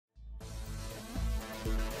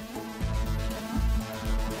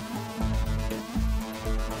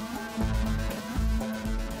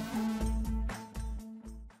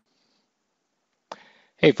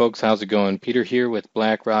Hey folks, how's it going? Peter here with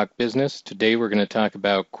BlackRock Business. Today we're going to talk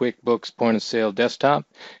about QuickBooks Point of Sale Desktop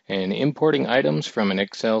and importing items from an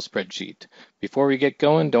Excel spreadsheet. Before we get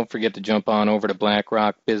going, don't forget to jump on over to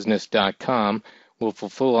blackrockbusiness.com. We'll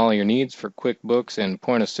fulfill all your needs for QuickBooks and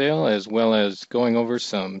Point of Sale, as well as going over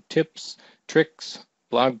some tips, tricks,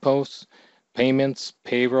 blog posts, payments,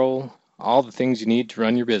 payroll, all the things you need to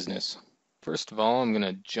run your business. First of all, I'm going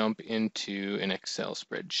to jump into an Excel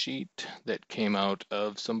spreadsheet that came out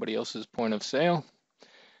of somebody else's point of sale.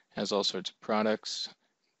 Has all sorts of products,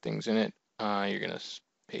 things in it. You're going to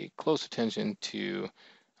pay close attention to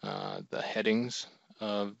the headings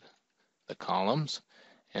of the columns.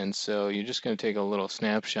 And so you're just going to take a little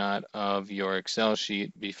snapshot of your Excel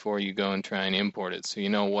sheet before you go and try and import it so you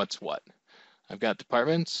know what's what. I've got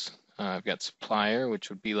departments, I've got supplier, which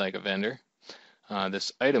would be like a vendor.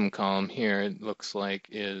 This item column here, it looks like,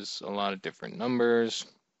 is a lot of different numbers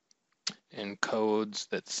and codes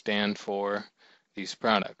that stand for these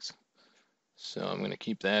products. So I'm going to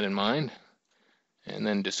keep that in mind. And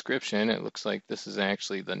then description, it looks like this is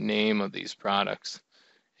actually the name of these products.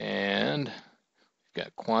 And we've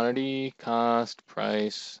got quantity, cost,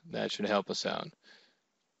 price. That should help us out.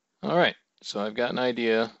 All right, so I've got an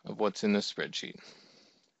idea of what's in this spreadsheet.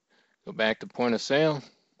 Go back to point of sale,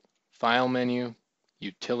 file menu,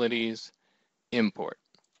 utilities, import.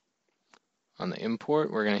 On the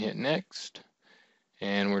import, we're going to hit next,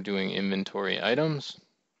 and we're doing inventory items.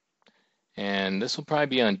 And this will probably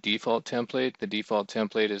be on default template. The default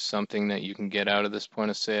template is something that you can get out of this point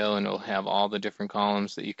of sale, and it'll have all the different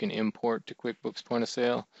columns that you can import to QuickBooks Point of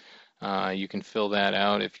Sale. You can fill that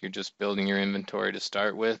out if you're just building your inventory to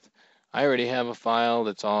start with. I already have a file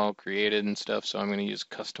that's all created and stuff, so I'm going to use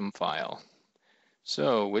custom file.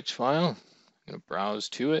 So which file? I'm going to browse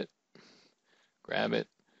to it, grab it.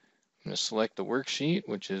 I'm going to select the worksheet,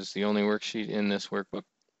 which is the only worksheet in this workbook,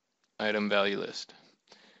 item value list.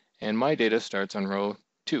 And my data starts on row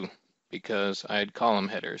 2 because I had column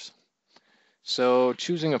headers. So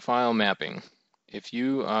choosing a file mapping. If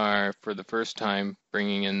you are, for the first time,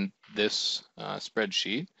 bringing in this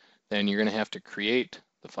spreadsheet, then you're going to have to create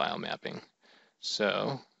the file mapping.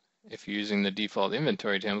 So if you're using the default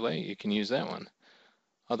inventory template, you can use that one.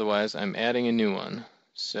 Otherwise, I'm adding a new one.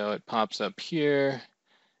 So it pops up here,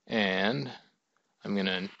 and I'm going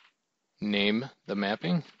to name the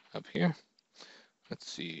mapping up here. Let's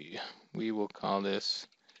see, we will call this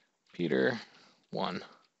Peter 1.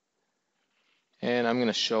 And I'm going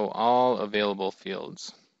to show all available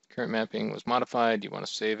fields. Current mapping was modified. Do you want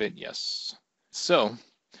to save it? Yes. So,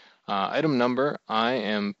 item number, I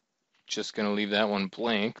am just going to leave that one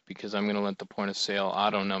blank because I'm going to let the point of sale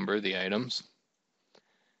auto number the items.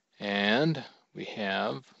 And we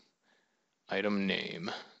have item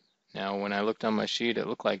name. Now, when I looked on my sheet, it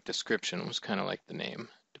looked like description was kind of like the name.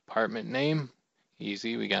 Department name,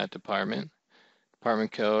 easy, we got department.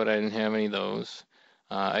 Department code, I didn't have any of those.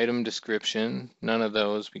 Item description, none of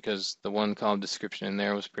those because the one called description in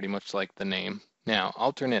there was pretty much like the name. Now,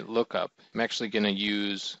 alternate lookup, I'm actually going to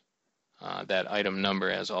use that item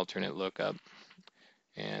number as alternate lookup.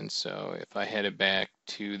 And so if I headed back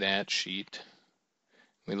to that sheet,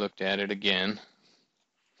 we looked at it again.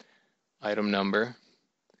 Item number,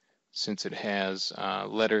 since it has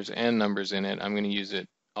letters and numbers in it, I'm going to use it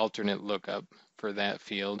alternate lookup for that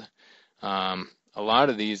field. A lot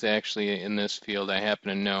of these actually in this field I happen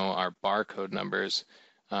to know are barcode numbers,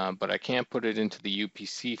 but I can't put it into the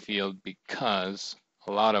UPC field because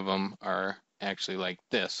a lot of them are actually like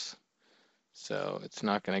this. So it's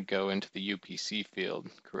not going to go into the UPC field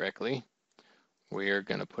correctly. We're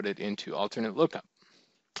going to put it into alternate lookup.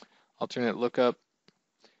 Alternate lookup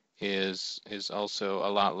is also a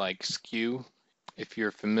lot like SKU. If you're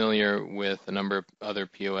familiar with a number of other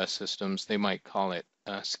POS systems, they might call it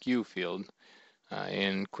a SKU field.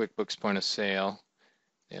 In QuickBooks Point of Sale,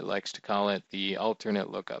 it likes to call it the alternate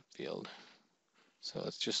lookup field. So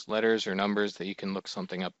it's just letters or numbers that you can look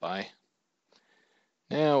something up by.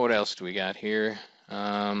 Now, what else do we got here?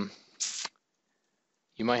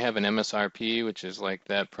 You might have an MSRP, which is like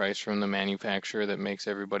that price from the manufacturer that makes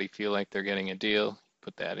everybody feel like they're getting a deal.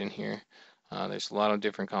 Put that in here. There's a lot of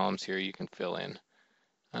different columns here you can fill in.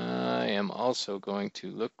 I am also going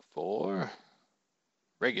to look for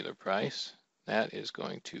regular price. That is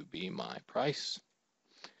going to be my price.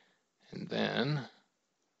 And then,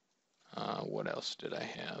 what else did I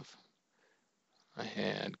have? I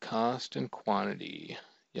had cost and quantity.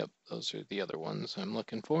 Yep, those are the other ones I'm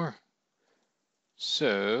looking for.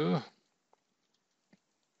 So,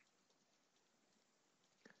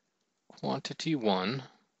 quantity 1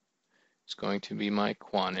 is going to be my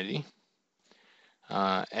quantity.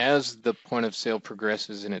 As the point of sale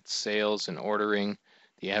progresses in its sales and ordering,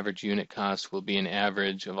 the average unit cost will be an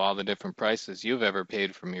average of all the different prices you've ever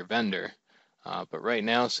paid from your vendor. But right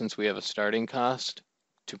now, since we have a starting cost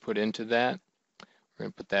to put into that, we're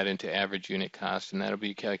going to put that into average unit cost, and that'll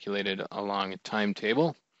be calculated along a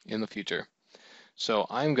timetable in the future. So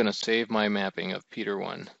I'm going to save my mapping of Peter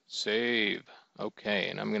 1. Save. Okay,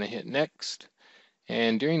 and I'm going to hit next.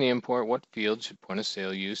 And during the import, what field should point of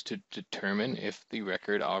sale use to determine if the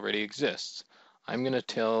record already exists? I'm going to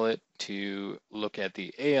tell it to look at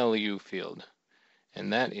the ALU field.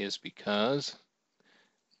 And that is because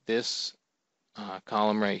this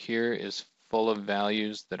column right here is full of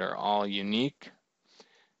values that are all unique.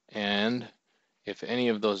 And if any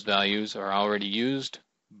of those values are already used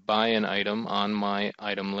by an item on my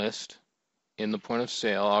item list in the point of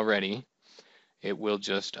sale already, it will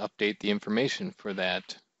just update the information for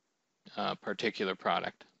that particular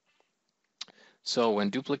product. So when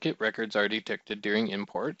duplicate records are detected during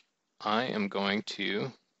import, I am going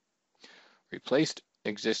to replace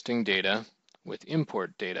existing data with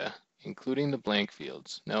import data, including the blank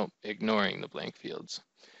fields. No, ignoring the blank fields,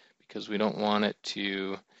 because we don't want it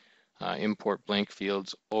to import blank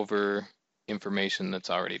fields over information that's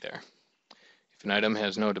already there. If an item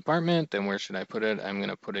has no department, then where should I put it? I'm going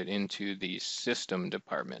to put it into the system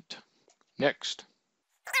department. Next.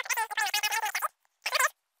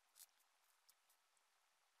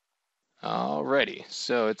 Alrighty,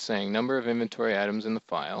 so it's saying number of inventory items in the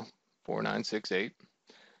file, 4968.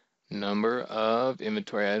 Number of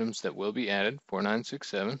inventory items that will be added,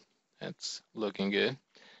 4967. That's looking good.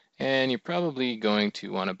 And you're probably going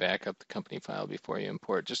to want to back up the company file before you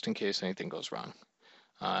import, just in case anything goes wrong.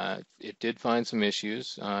 It did find some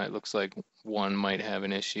issues. It looks like one might have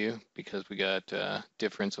an issue because we got a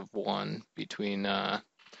difference of 1 between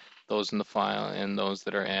those in the file and those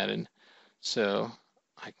that are added. So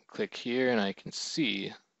I can click here and I can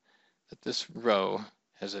see that this row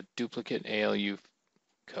has a duplicate ALU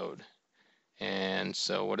code. And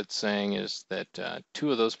so what it's saying is that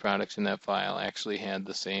 2 of those products in that file actually had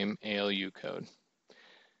the same ALU code.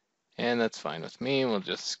 And that's fine with me. We'll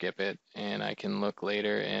just skip it, and I can look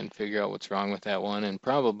later and figure out what's wrong with that one and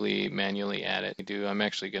probably manually add it. I'm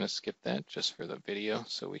actually going to skip that just for the video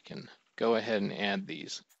so we can go ahead and add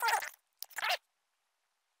these.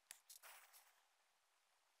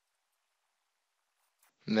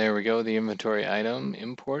 And there we go. The inventory item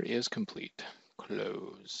import is complete.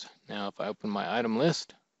 Close. Now if I open my item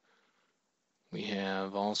list, we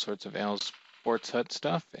have all sorts of Al's Sports Hut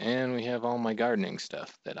stuff, and we have all my gardening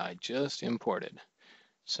stuff that I just imported.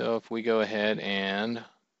 So if we go ahead and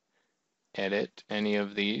edit any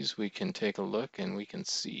of these, we can take a look and we can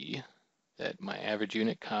see that my average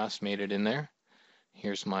unit cost made it in there.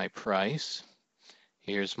 Here's my price.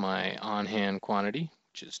 Here's my on-hand quantity,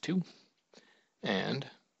 which is 2. And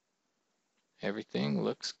everything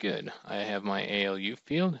looks good. I have my ALU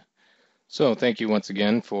field. So thank you once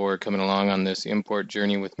again for coming along on this import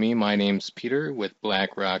journey with me. My name's Peter with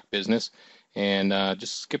BlackRock Business, and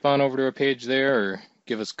just skip on over to our page there or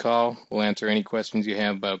give us a call. We'll answer any questions you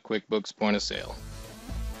have about QuickBooks Point of Sale.